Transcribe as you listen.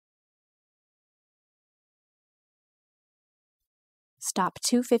Stop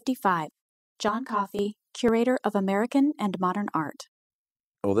 255. John Coffey, Curator of American and Modern Art.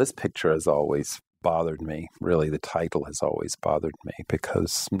 Well, this picture has always bothered me. Really, the title has always bothered me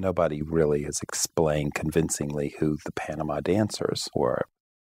because nobody really has explained convincingly who the Panama dancers were.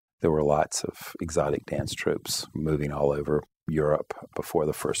 There were lots of exotic dance troupes moving all over Europe before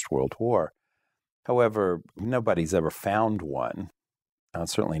the First World War. However, nobody's ever found one,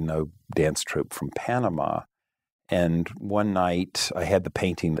 certainly no dance troupe from Panama. And one night, I had the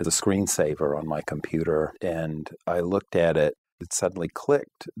painting as a screensaver on my computer, and I looked at it. It suddenly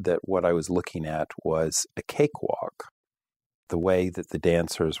clicked that what I was looking at was a cakewalk. The way that the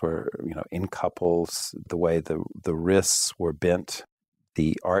dancers were, in couples, the way the wrists were bent,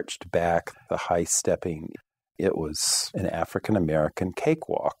 the arched back, the high stepping, it was an African-American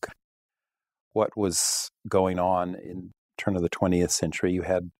cakewalk. What was going on in the turn of the 20th century, you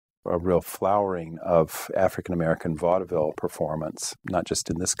had a real flowering of African-American vaudeville performance, not just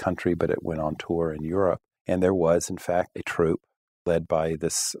in this country, but it went on tour in Europe. And there was, in fact, a troupe led by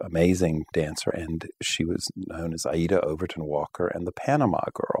this amazing dancer, and she was known as Aida Overton Walker and the Panama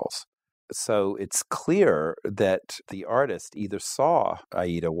Girls. So it's clear that the artist either saw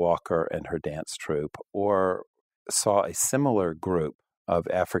Aida Walker and her dance troupe or saw a similar group of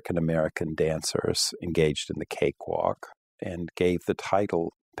African-American dancers engaged in the cakewalk and gave the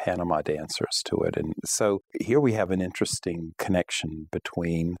title Panama Dancers to it. And so here we have an interesting connection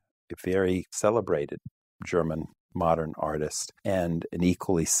between a very celebrated German modern artist and an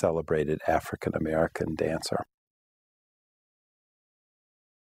equally celebrated African-American dancer.